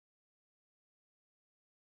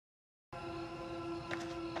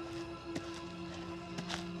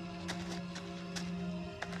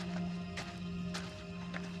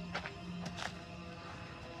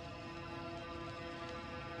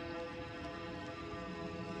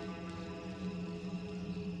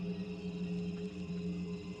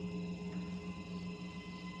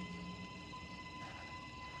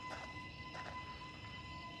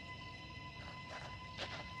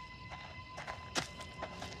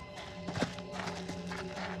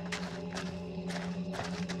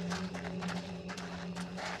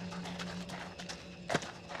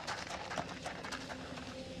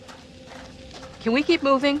Can we keep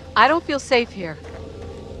moving? I don't feel safe here.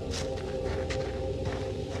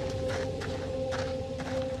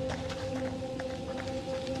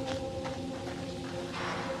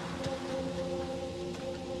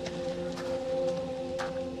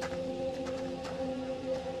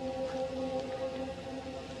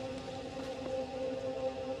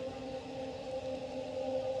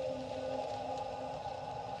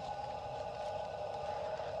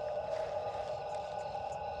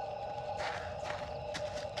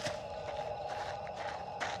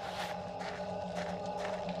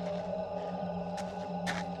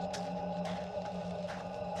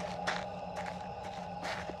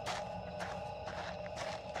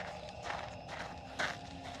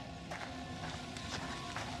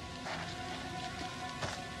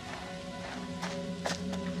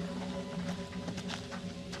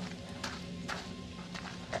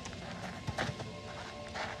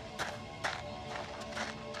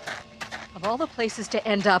 Of all the places to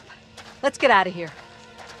end up, let's get out of here.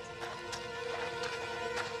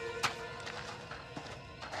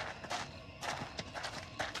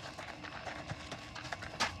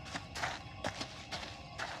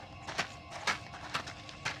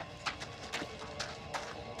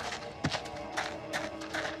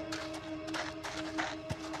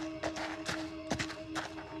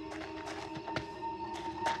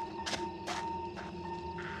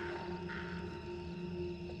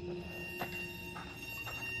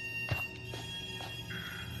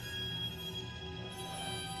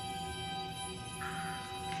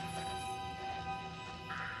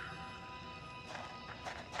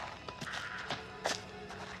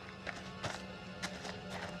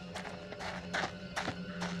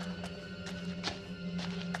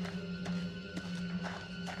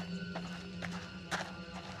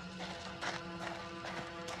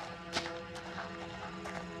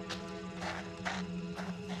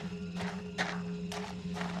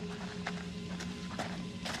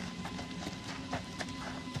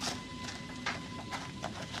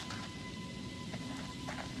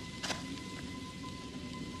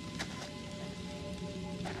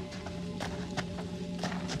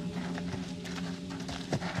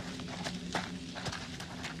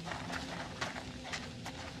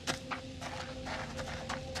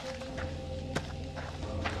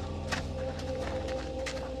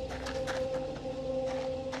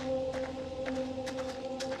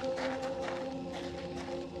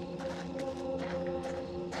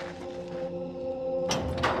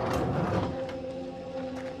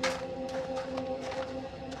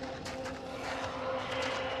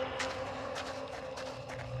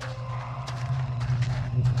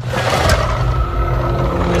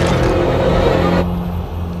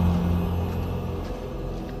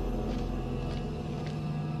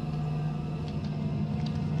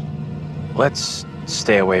 Let's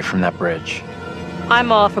stay away from that bridge.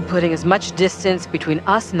 I'm all for putting as much distance between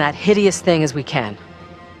us and that hideous thing as we can.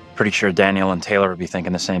 Pretty sure Daniel and Taylor would be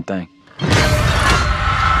thinking the same thing.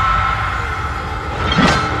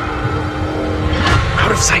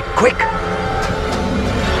 Out of sight, quick!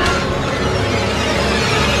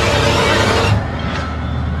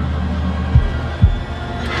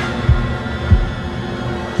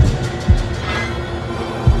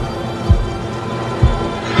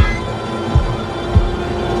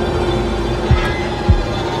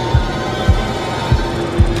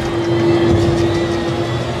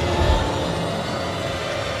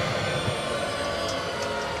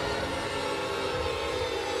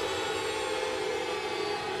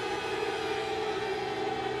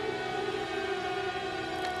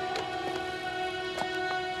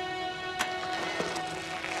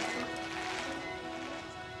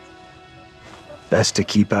 Best to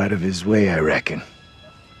keep out of his way, I reckon.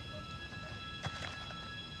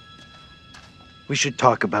 We should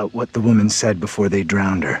talk about what the woman said before they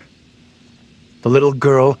drowned her. The little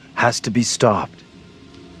girl has to be stopped.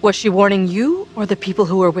 Was she warning you or the people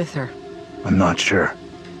who were with her? I'm not sure.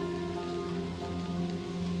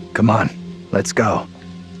 Come on, let's go.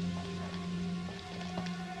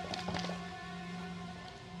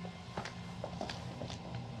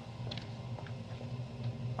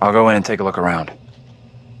 I'll go in and take a look around.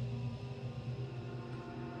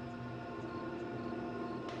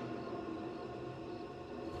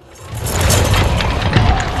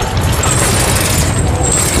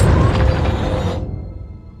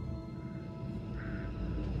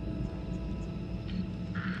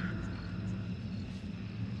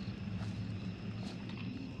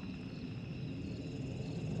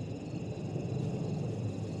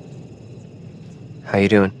 How you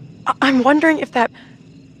doing? I'm wondering if that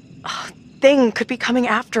thing could be coming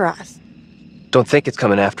after us. Don't think it's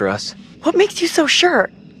coming after us. What makes you so sure?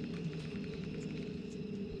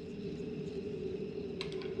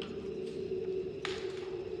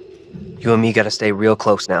 You and me gotta stay real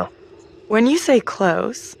close now. When you say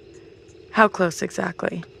close, how close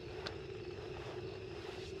exactly?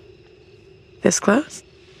 This close?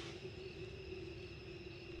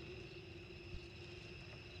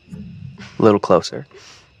 A little closer.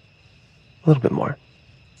 A little bit more.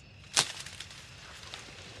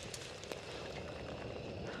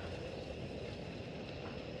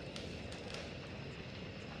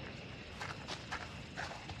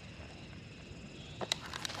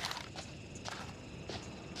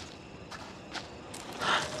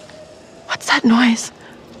 What's that noise?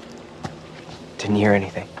 Didn't hear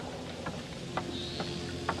anything.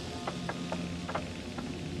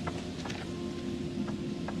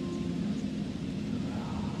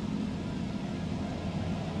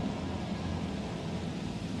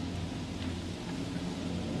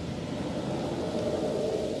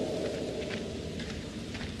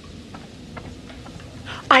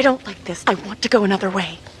 I don't like this. I want to go another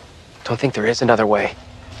way. Don't think there is another way.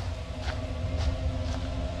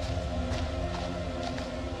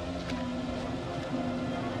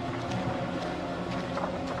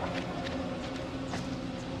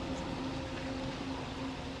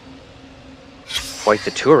 Quite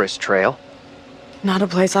the tourist trail. Not a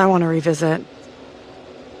place I want to revisit.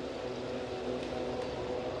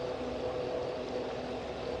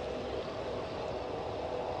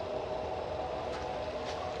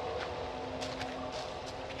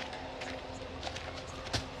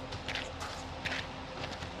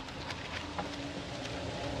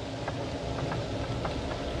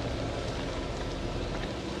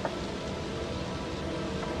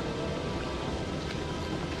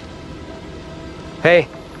 Hey,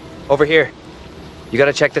 over here. You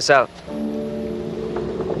gotta check this out.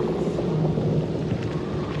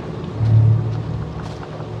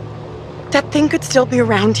 That thing could still be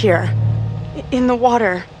around here. In the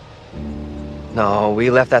water. No,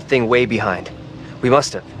 we left that thing way behind. We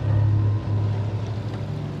must have.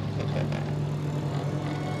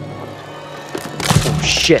 Oh,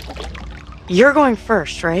 shit. You're going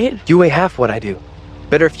first, right? You weigh half what I do.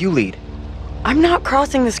 Better if you lead. I'm not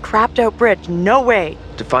crossing this crapped-out bridge. No way.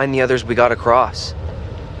 To find the others we gotta cross.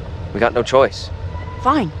 We got no choice.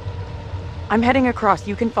 Fine. I'm heading across.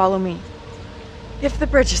 You can follow me. If the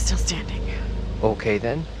bridge is still standing. Okay,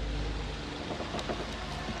 then.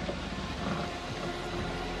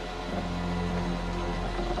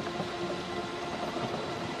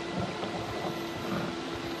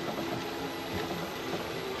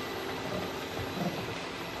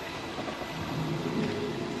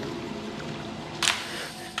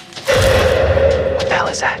 What the hell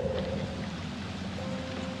is that?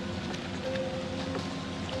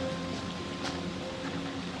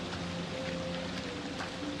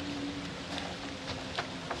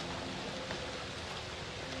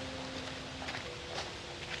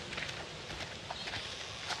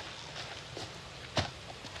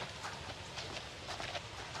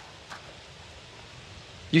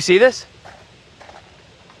 You see this?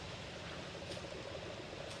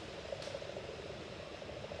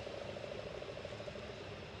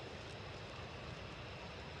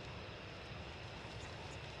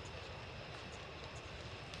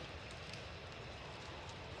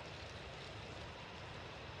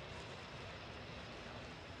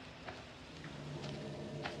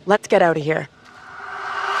 Let's get out of here.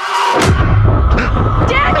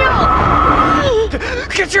 Daniel!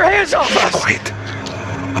 Get your hands off us! Quiet.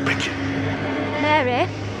 I beg you. Mary?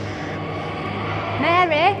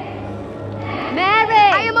 Mary? Mary!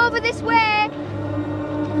 I am over this way!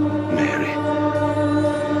 Mary,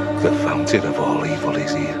 the fountain of all evil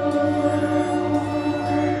is here.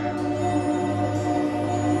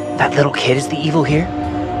 That little kid is the evil here?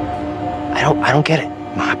 I don't get it.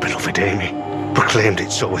 My beloved Amy proclaimed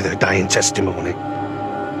it so with her dying testimony.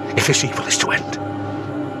 If this evil is to end,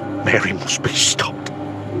 Mary must be stopped.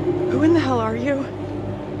 Who in the hell are you?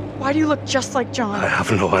 Why do you look just like John? I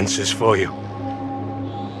have no answers for you.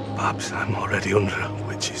 Perhaps I'm already under a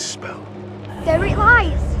witch's spell. There it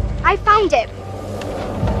lies! I found it!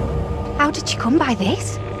 How did you come by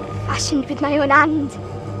this? Fashioned with my own hand.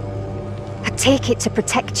 I take it to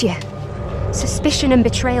protect you. Suspicion and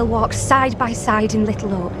betrayal walk side by side in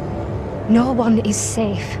Little Oak. No one is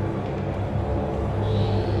safe.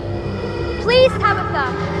 Please,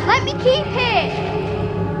 Tabitha, let me keep it!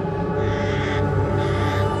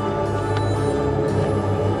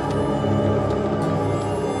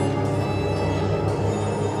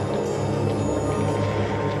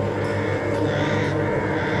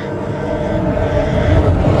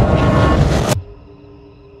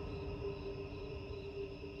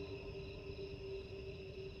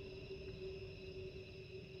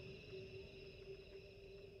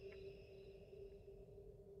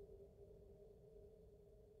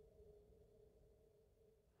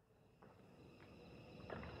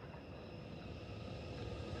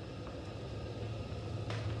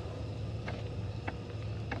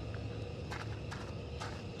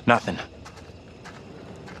 Nothing.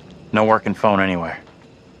 No working phone anywhere.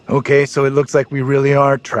 Okay, so it looks like we really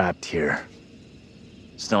are trapped here.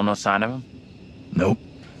 Still no sign of him? Nope.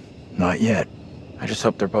 Not yet. I just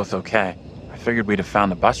hope they're both okay. I figured we'd have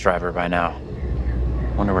found the bus driver by now.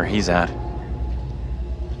 Wonder where he's at.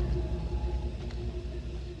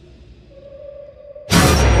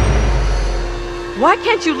 Why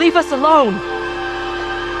can't you leave us alone?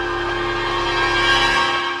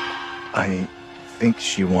 I think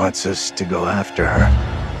she wants us to go after her.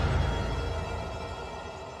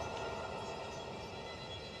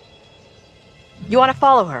 You want to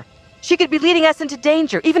follow her? She could be leading us into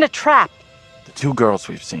danger, even a trap. The two girls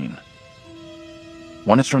we've seen.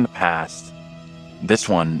 One is from the past. This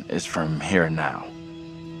one is from here and now.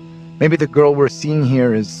 Maybe the girl we're seeing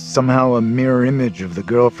here is somehow a mirror image of the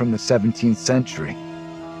girl from the 17th century.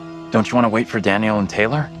 Don't you want to wait for Daniel and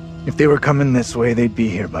Taylor? If they were coming this way, they'd be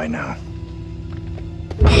here by now.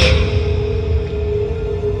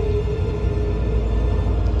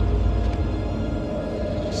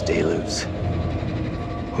 Stay loose.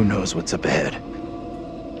 Who knows what's up ahead?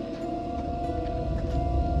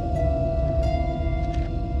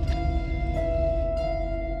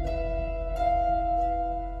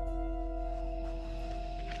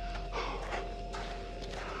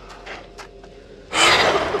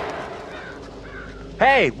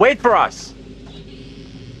 Hey, wait for us!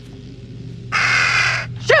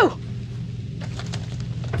 Shoo!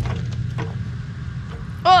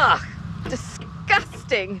 Ugh!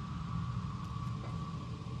 Disgusting!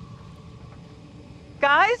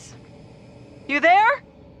 Guys? You there?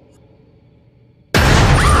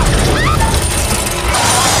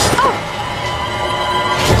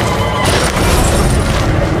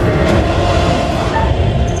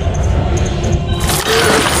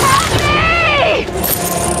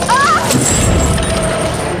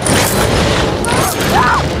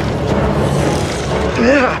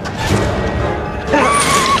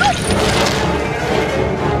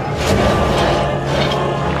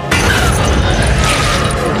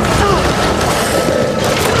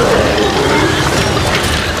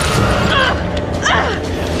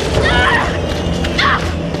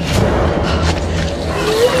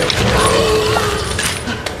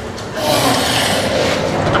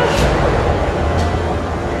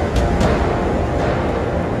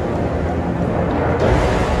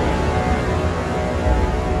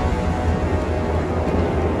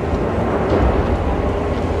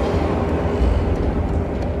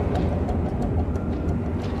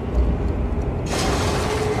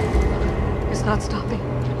 It's not stopping.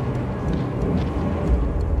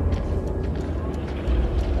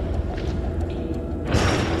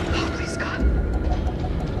 Oh, please, God.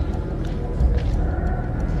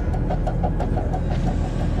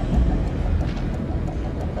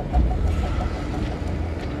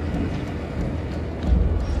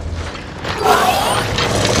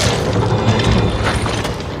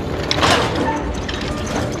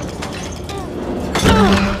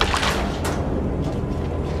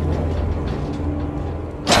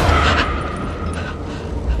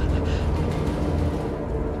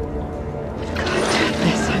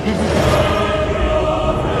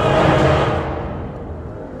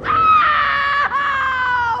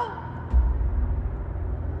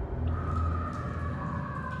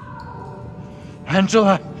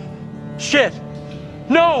 Angela! Shit!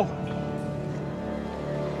 No!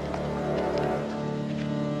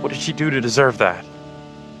 What did she do to deserve that?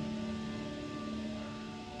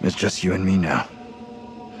 It's just you and me now.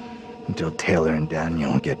 Until Taylor and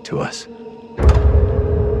Daniel get to us.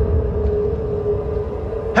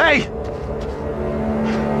 Hey!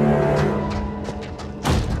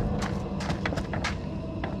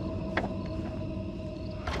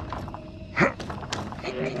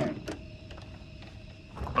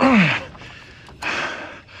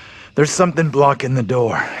 There's something blocking the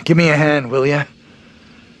door. Give me a hand, will ya?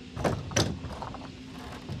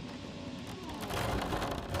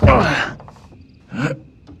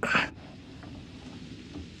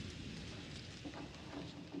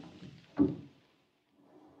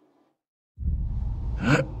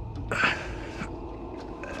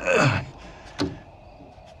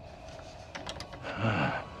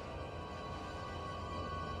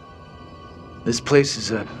 This place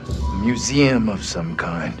is a museum of some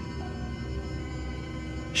kind.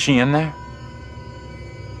 She in there?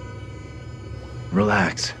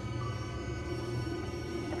 Relax.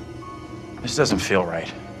 This doesn't feel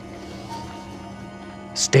right.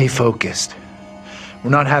 Stay focused.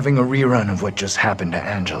 We're not having a rerun of what just happened to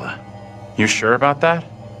Angela. You sure about that?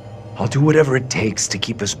 I'll do whatever it takes to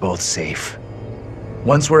keep us both safe.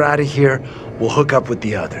 Once we're out of here, we'll hook up with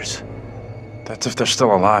the others. That's if they're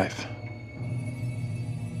still alive.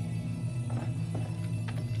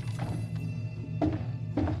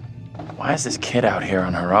 Why is this kid out here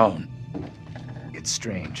on her own? It's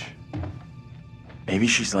strange. Maybe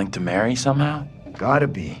she's linked to Mary somehow? Gotta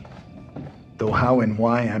be. Though how and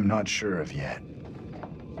why I'm not sure of yet.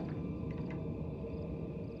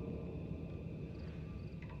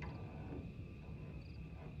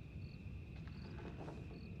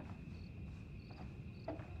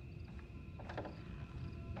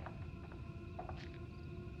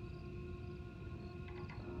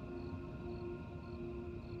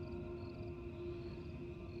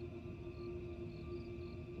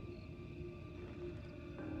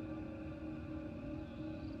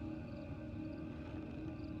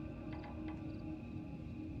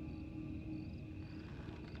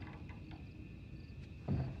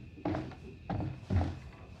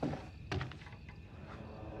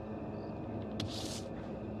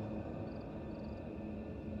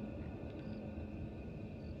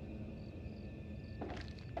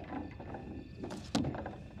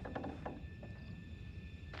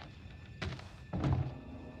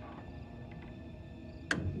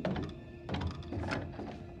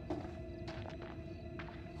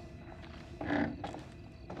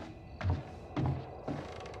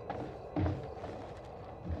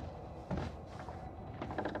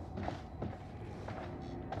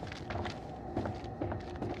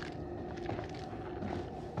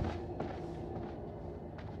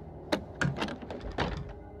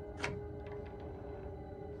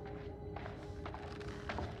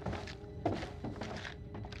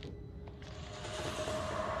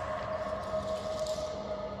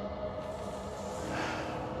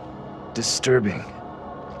 Disturbing.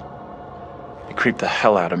 It creeped the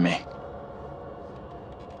hell out of me.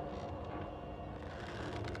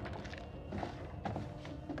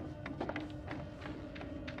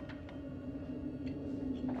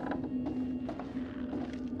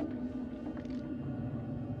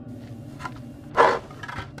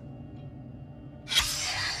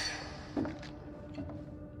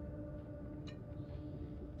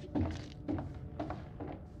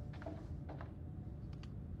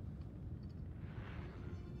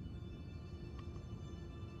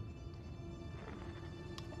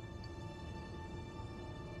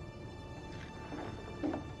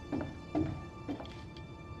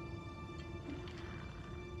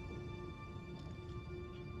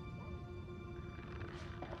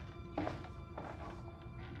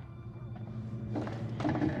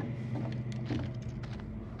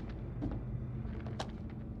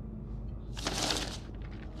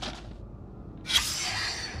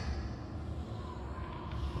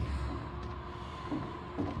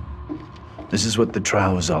 This is what the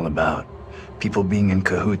trial was all about. People being in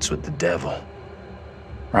cahoots with the devil.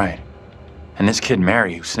 Right. And this kid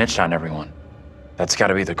Mary who snitched on everyone. That's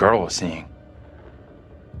gotta be the girl we're seeing.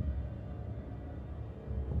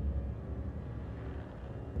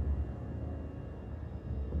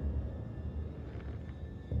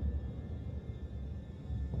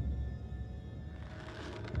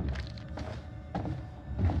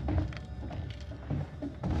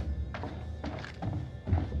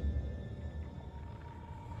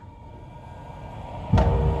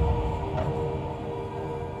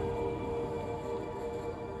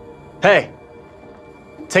 Hey,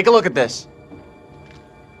 take a look at this.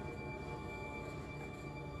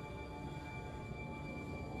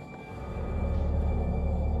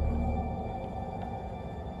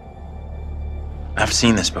 I've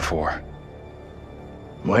seen this before.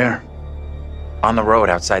 Where? On the road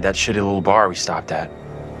outside that shitty little bar we stopped at.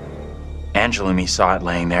 Angela and me saw it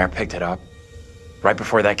laying there, picked it up. Right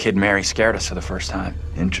before that kid Mary scared us for the first time.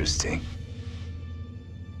 Interesting.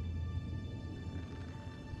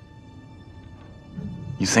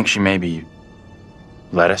 You think she maybe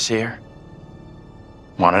let us see her?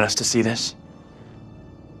 Wanted us to see this?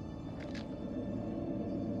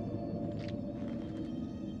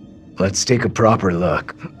 Let's take a proper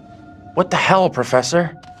look. What the hell,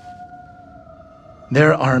 Professor?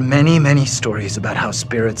 There are many, many stories about how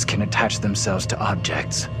spirits can attach themselves to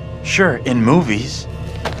objects. Sure, in movies.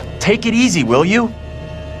 Take it easy, will you?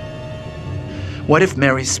 What if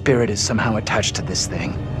Mary's spirit is somehow attached to this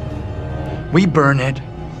thing? We burn it,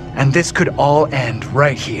 and this could all end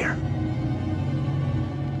right here.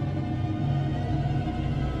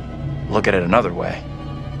 Look at it another way.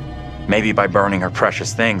 Maybe by burning her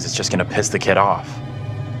precious things, it's just gonna piss the kid off.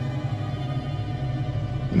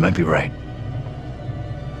 You might be right.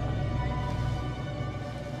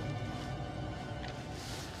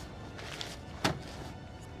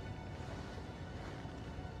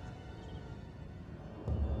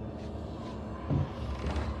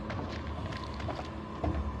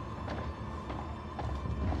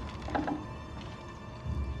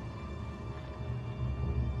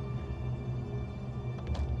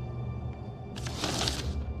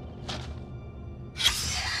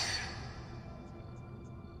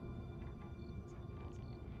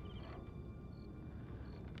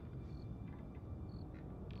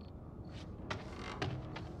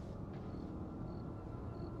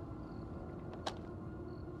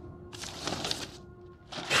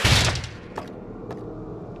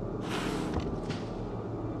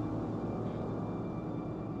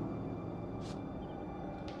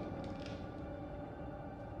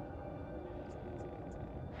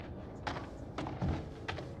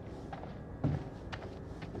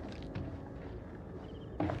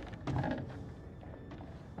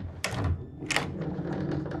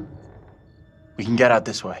 We can get out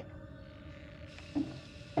this way.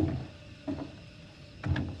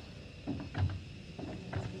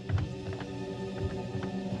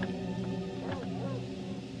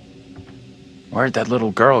 Where'd that little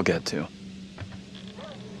girl get to?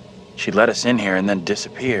 She let us in here and then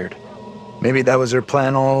disappeared. Maybe that was her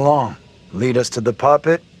plan all along. Lead us to the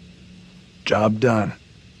puppet. Job done.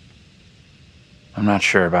 I'm not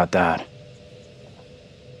sure about that.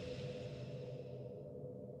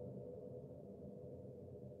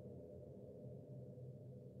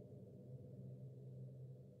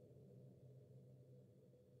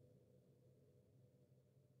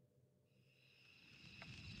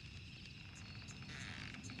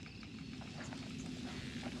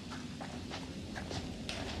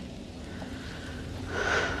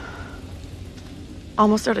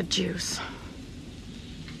 Almost out of juice.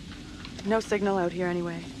 No signal out here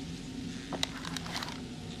anyway.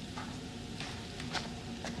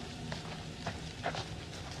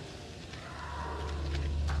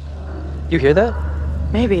 You hear that?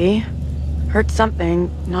 Maybe. Heard something,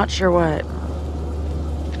 not sure what.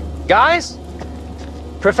 Guys?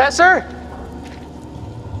 Professor?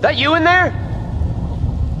 That you in there?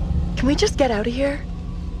 Can we just get out of here?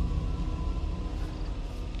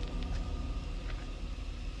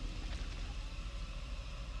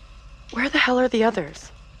 Where the hell are the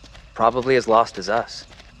others? Probably as lost as us.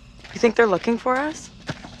 You think they're looking for us?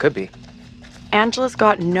 Could be. Angela's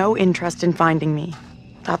got no interest in finding me.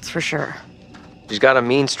 That's for sure. She's got a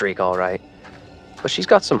mean streak, all right. But she's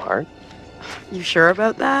got some heart. You sure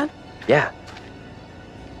about that? Yeah.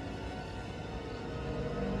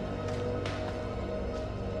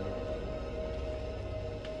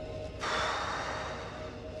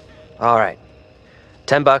 All right.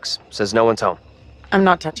 $10, says no one's home. I'm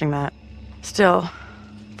not touching that. Still,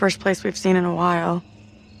 first place we've seen in a while.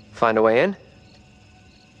 Find a way in?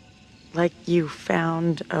 Like you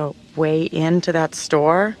found a way into that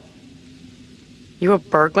store? You a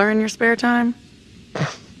burglar in your spare time?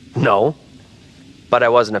 No. But I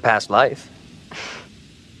was in a past life.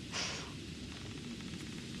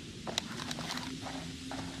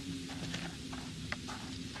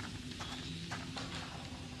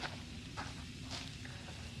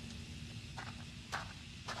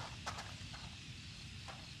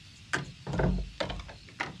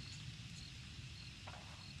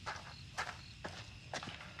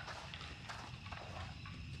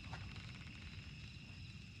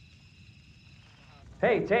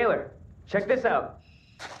 Hey, Taylor, check this out.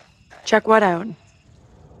 Check what out?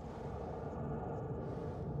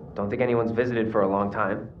 Don't think anyone's visited for a long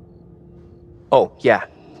time. Oh, yeah.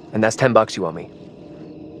 And that's $10 you owe me.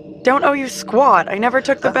 Don't owe you squat. I never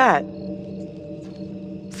took the bet.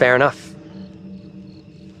 Fair enough.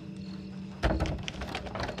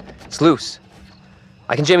 It's loose.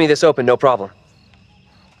 I can jimmy this open, no problem.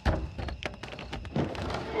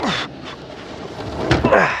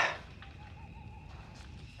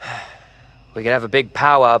 We could have a big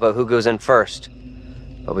powwow about who goes in first.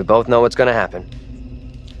 But we both know what's gonna happen.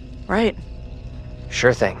 Right.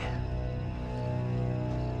 Sure thing.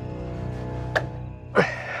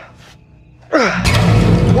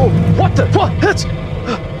 Whoa, what the? What? That's...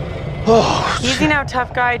 Oh. Easy now,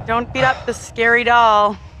 tough guy. Don't beat up the scary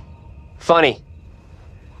doll. Funny.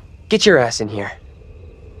 Get your ass in here.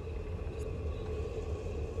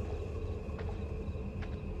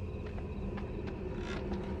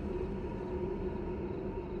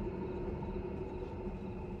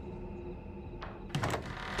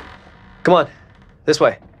 Come on, this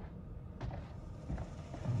way.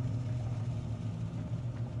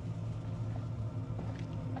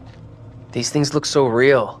 These things look so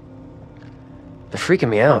real. They're freaking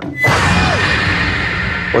me out.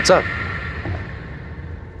 What's up?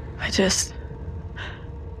 I just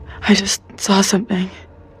saw something.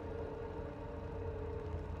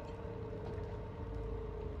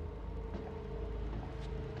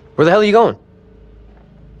 Where the hell are you going?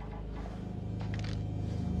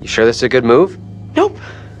 You sure this is a good move? Nope.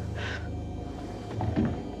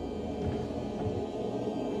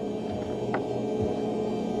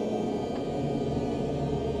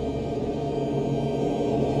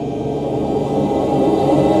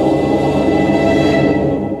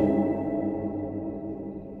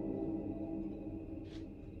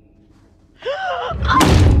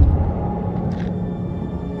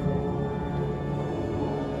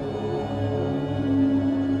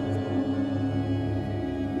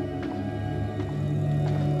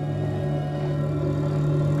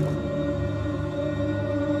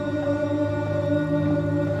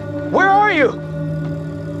 Where are you?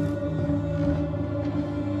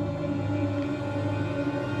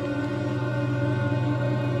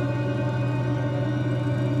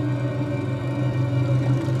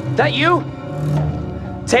 That you?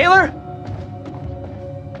 Taylor?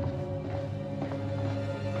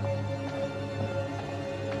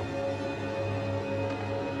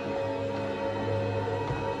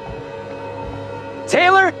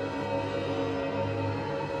 Taylor?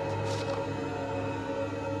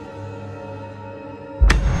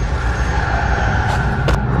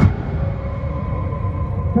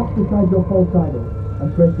 Cast aside your false idol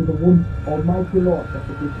and pray to the one almighty Lord of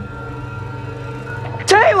the business.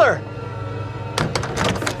 Taylor!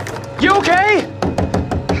 You okay?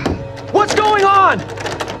 What's going on?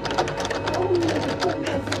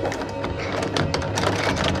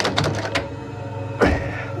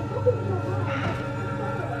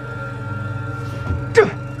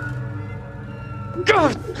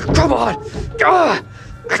 Come on!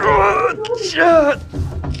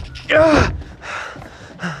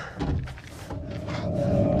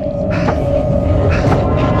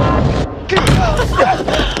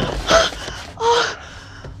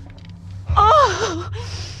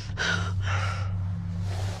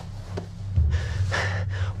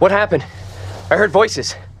 What happened? I heard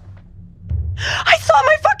voices. I saw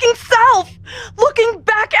my fucking self looking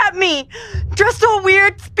back at me, dressed all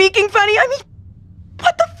weird, speaking funny. I mean,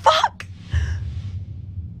 what the fuck?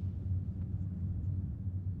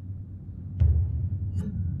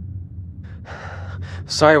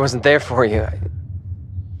 Sorry I wasn't there for you.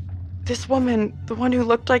 This woman, the one who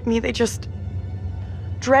looked like me, they just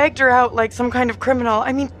dragged her out like some kind of criminal.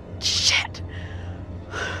 I mean, shit.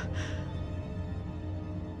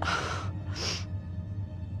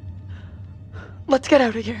 Let's get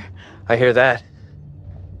out of here. I hear that.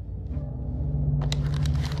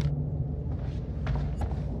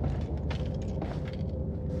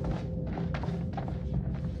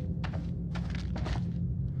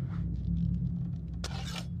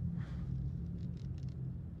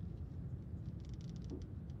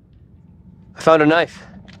 I found a knife.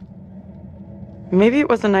 Maybe it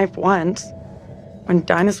was a knife once, when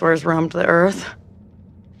dinosaurs roamed the earth.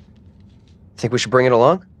 Think we should bring it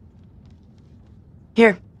along?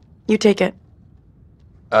 Here, you take it.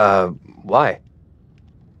 Why?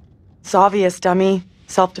 It's obvious, dummy.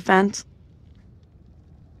 Self-defense.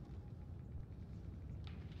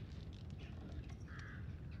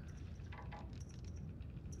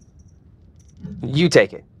 You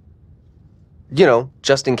take it. You know,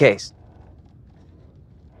 just in case.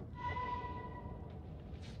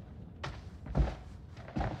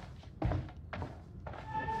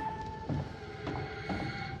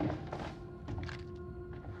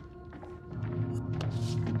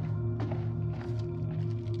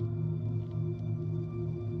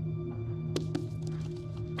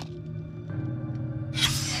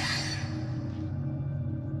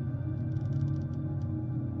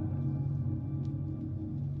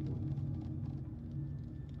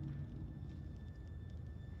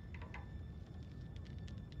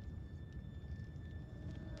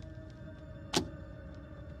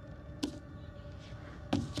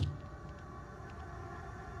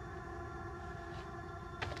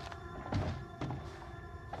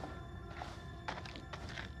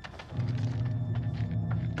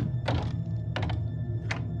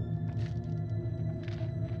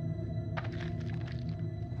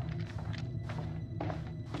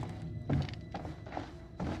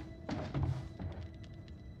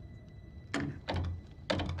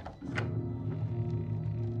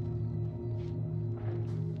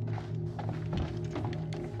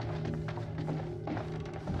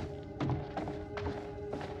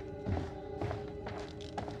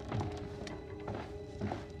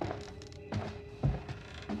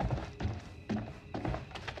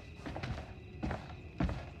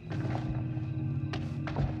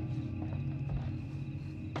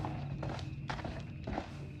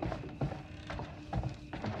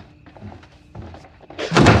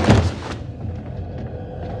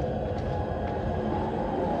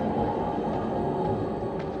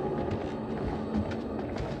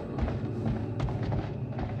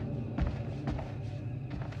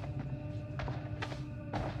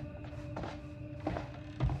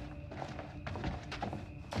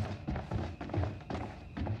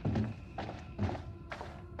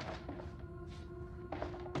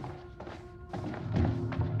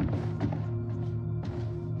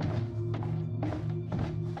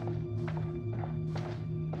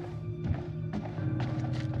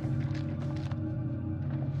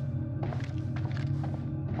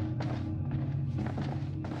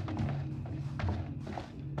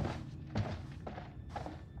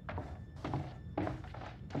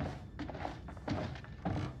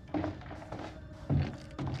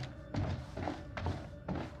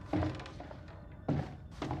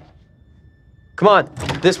 Come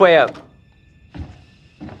on. This way up.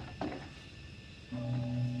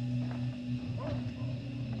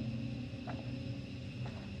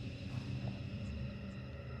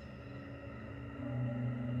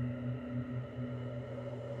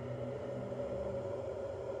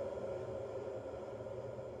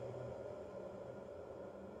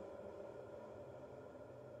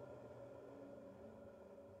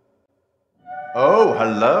 Oh,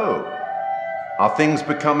 hello. Are things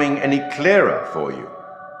becoming any clearer for you?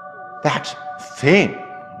 That thing,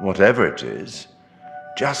 whatever it is,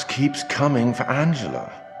 just keeps coming for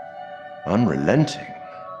Angela. Unrelenting.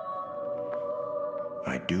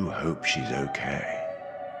 I do hope she's okay.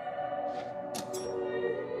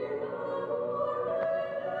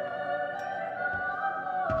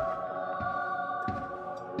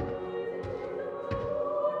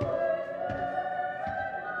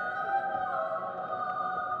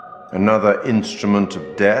 Another instrument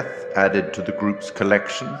of death added to the group's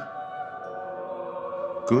collection.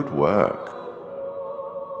 Good work.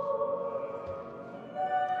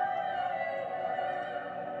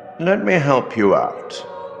 Let me help you out.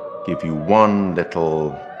 Give you one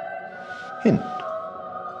little hint.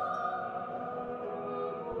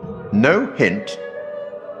 No hint?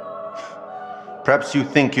 Perhaps you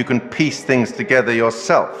think you can piece things together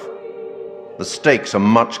yourself. The stakes are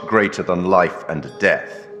much greater than life and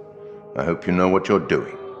death. I hope you know what you're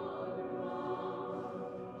doing.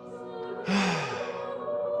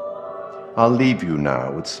 I'll leave you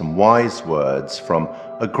now with some wise words from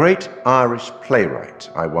a great Irish playwright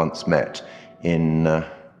I once met in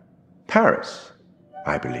Paris,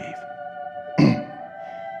 I believe.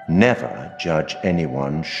 Never judge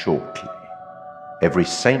anyone shortly. Every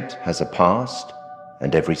saint has a past,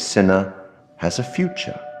 and every sinner has a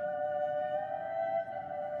future.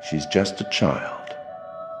 She's just a child.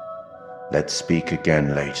 Let's speak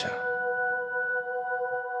again later.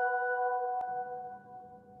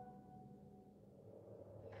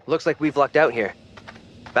 Looks like we've lucked out here.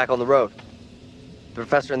 Back on the road. The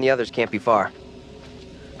professor and the others can't be far.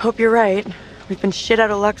 Hope you're right. We've been shit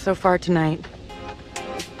out of luck so far tonight.